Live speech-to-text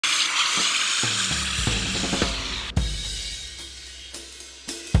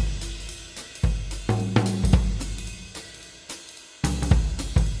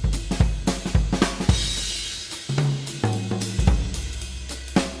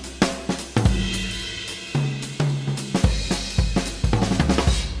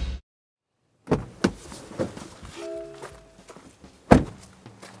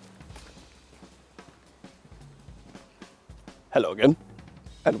Hello again,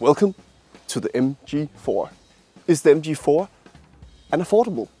 and welcome to the MG4. Is the MG4 an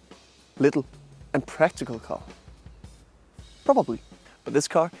affordable, little and practical car? Probably, but this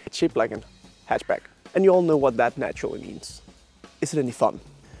car is shaped like a hatchback, and you all know what that naturally means. Is it any fun?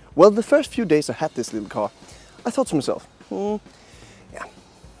 Well, the first few days I had this little car, I thought to myself, yeah,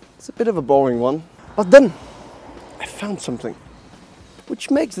 it's a bit of a boring one. But then I found something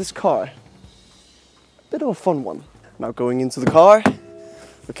which makes this car a bit of a fun one. Now going into the car,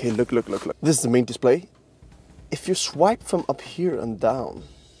 okay, look. This is the main display. If you swipe from up here and down,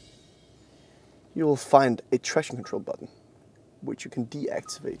 you will find a traction control button, which you can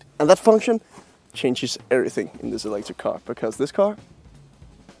deactivate. And that function changes everything in this electric car, because this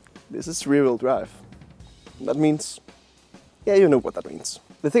is rear-wheel drive. And that means, yeah, you know what that means.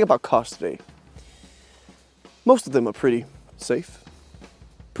 The thing about cars today, most of them are pretty safe,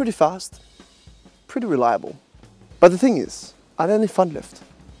 pretty fast, pretty reliable. But the thing is, are there any fun left?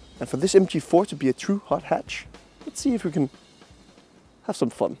 And for this MG4 to be a true hot hatch, let's see if we can have some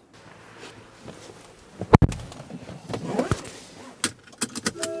fun.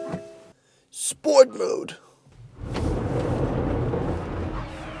 Sport mode.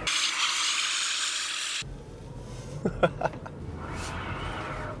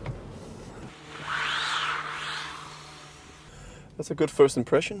 That's a good first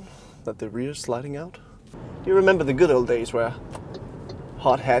impression, that the rear is sliding out. Do you remember the good old days where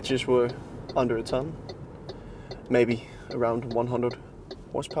hot hatches were under a ton? Maybe around 100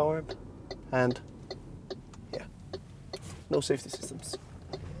 horsepower, and yeah, no safety systems.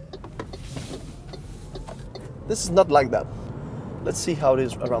 This is not like that. Let's see how it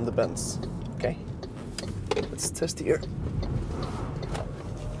is around the bends, okay? Let's test here.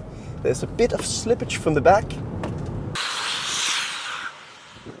 There's a bit of slippage from the back.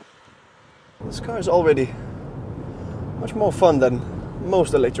 This car is already much more fun than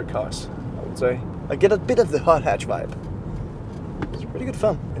most electric cars, I would say. I get a bit of the hot hatch vibe. It's pretty good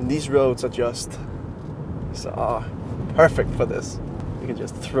fun. And these roads are perfect for this. You can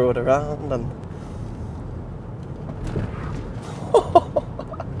just throw it around and...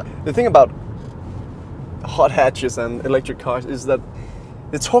 The thing about hot hatches and electric cars is that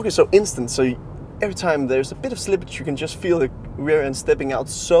the torque is so instant, so every time there's a bit of slippage, you can just feel the rear end stepping out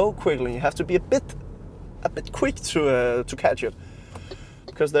so quickly. You have to be a bit quick to catch it,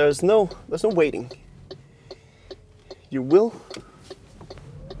 because there's no waiting. You will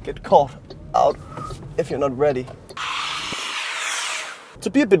get caught out if you're not ready. To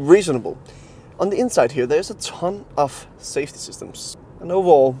be a bit reasonable, on the inside here there's a ton of safety systems, and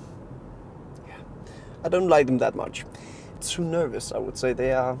overall, yeah, I don't like them that much. Too nervous, I would say.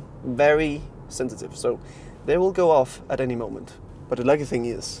 They are very sensitive, so they will go off at any moment. But the lucky thing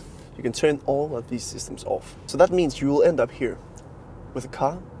is, you can turn all of these systems off. So that means you will end up here with a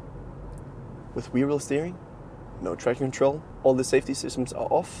car with rear wheel steering, no traction control, all the safety systems are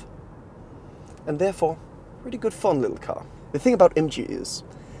off, and therefore, pretty good fun little car. The thing about MG is,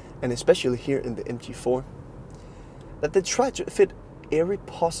 and especially here in the MG4, that they try to fit every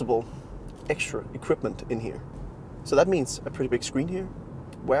possible extra equipment in here. So that means a pretty big screen here,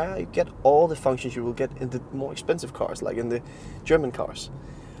 where you get all the functions you will get in the more expensive cars, like in the German cars.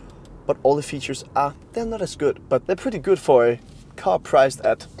 But all the features they're not as good, but they're pretty good for a car priced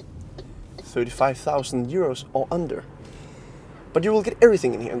at 35,000 euros or under. But you will get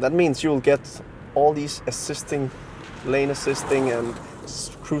everything in here, and that means you will get all these lane assisting and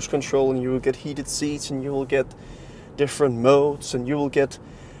cruise control, and you will get heated seats, and you will get different modes, and you will get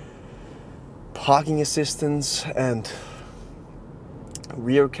parking assistance and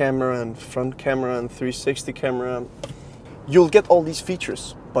rear camera and front camera and 360 camera. You'll get all these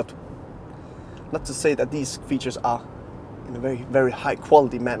features, but not to say that these features are in a very high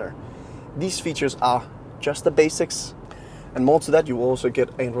quality manner. These features are just the basics, and more to that, you will also get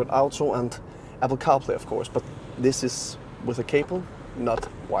Android Auto and Apple CarPlay, of course, but this is with a cable, not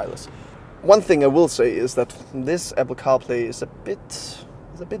wireless. One thing I will say is that this Apple CarPlay is a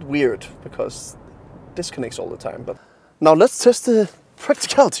bit weird, because it disconnects all the time. But now let's test the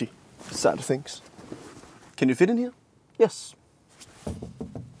practicality side of things. Can you fit in here? Yes.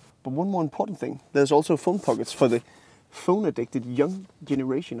 But one more important thing, there's also phone pockets for the phone-addicted young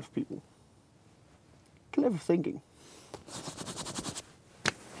generation of people. Clever thinking.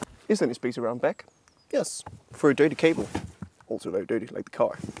 Is there any space around back? Yes, for a dirty cable. Also very dirty, like the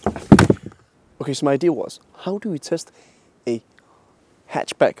car. Okay, so my idea was, how do we test a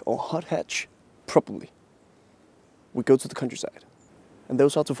hatchback or hot hatch properly? We go to the countryside. And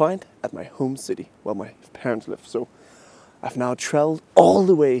those are to find at my home city, where my parents live. So I've now traveled all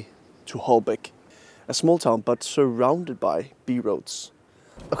the way to Holbeck. a small town, but surrounded by B roads.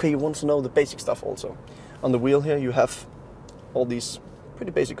 Okay, you want to know the basic stuff also. On the wheel here you have all these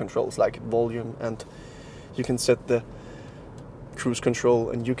pretty basic controls like volume, and you can set the cruise control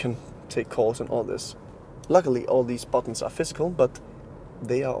and you can take calls and all this. Luckily all these buttons are physical, but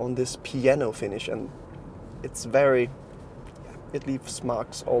they are on this piano finish, and it's it leaves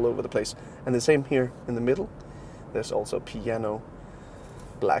marks all over the place. And the same here in the middle, there's also piano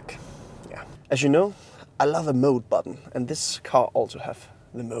black. Yeah. As you know, I love a mode button, and this car also have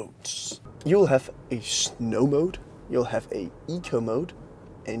the modes. You'll have a snow mode, you'll have a eco mode,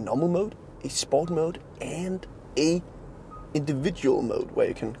 a normal mode, a sport mode, and a individual mode where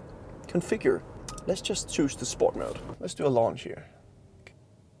you can configure. Let's just choose the sport mode. Let's do a launch here.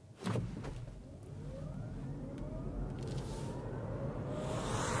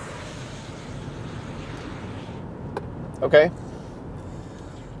 Okay.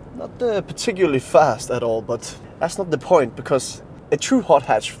 Not particularly fast at all, but that's not the point, because a true hot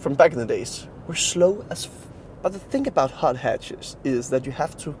hatch from back in the days were slow as But the thing about hot hatches is that you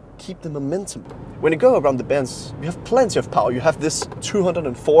have to keep the momentum. When you go around the bends, you have plenty of power. You have this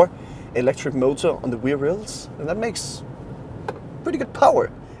 204 electric motor on the rear rails, and that makes pretty good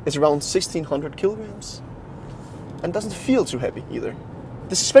power. It's around 1600 kilograms and doesn't feel too heavy either.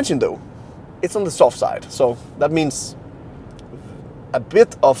 The suspension though, it's on the soft side, so that means a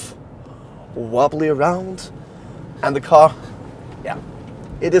bit of wobbly around, and the car, yeah,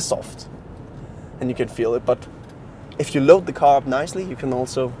 it is soft and you can feel it, but if you load the car up nicely, you can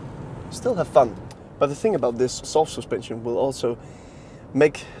also still have fun. But the thing about this soft suspension will also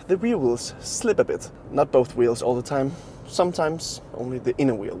make the rear wheels slip a bit. Not both wheels all the time. Sometimes only the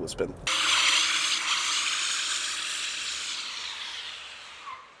inner wheel will spin.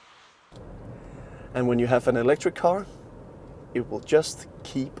 And when you have an electric car, it will just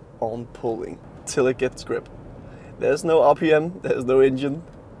keep on pulling till it gets grip. There's no RPM, there's no engine.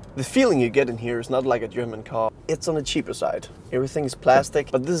 The feeling you get in here is not like a German car. It's on the cheaper side. Everything is plastic,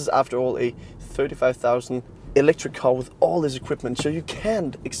 but this is after all a 35,000 electric car with all this equipment, so you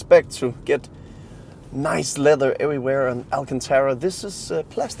can't expect to get nice leather everywhere and Alcantara. This is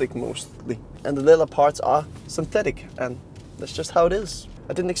plastic mostly, and the leather parts are synthetic, and that's just how it is.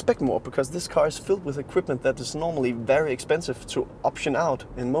 I didn't expect more, because this car is filled with equipment that is normally very expensive to option out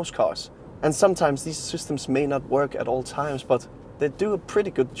in most cars. And sometimes these systems may not work at all times, but they do a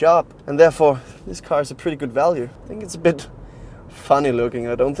pretty good job, and therefore this car is a pretty good value. I think it's a bit funny looking.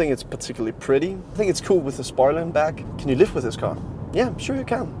 I don't think it's particularly pretty. I think it's cool with the spoiler in back. Can you live with this car? Yeah, sure you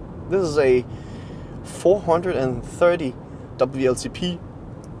can. This is a 430 WLTP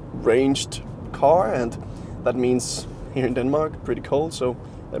ranged car, and that means here in Denmark pretty cold, so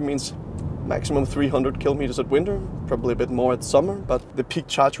that means maximum 300 kilometers at winter, probably a bit more at summer, but the peak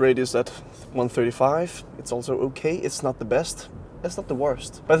charge rate is at 135. It's also okay. It's not the best. It's not the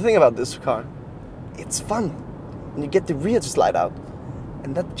worst. But the thing about this car, it's fun. And you get the rear to slide out,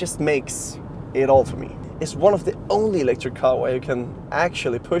 and that just makes it all for me. It's one of the only electric car where you can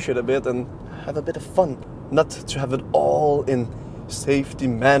actually push it a bit and have a bit of fun. Not to have it all in safety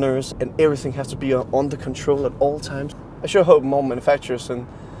manners and everything has to be under control at all times. I sure hope more manufacturers in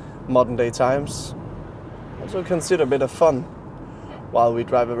modern day times also consider a bit of fun while we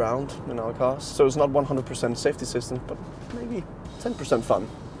drive around in our cars. So it's not 100% safety system, but maybe 10% fun,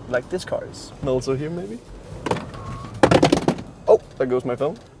 like this car is. And also here maybe. Oh, there goes my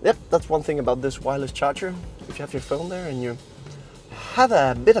phone. Yep, that's one thing about this wireless charger. If you have your phone there and you have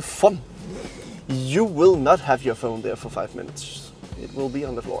a bit of fun, you will not have your phone there for 5 minutes. It will be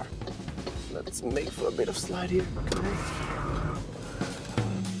on the floor. Let's make for a bit of slide here. Okay.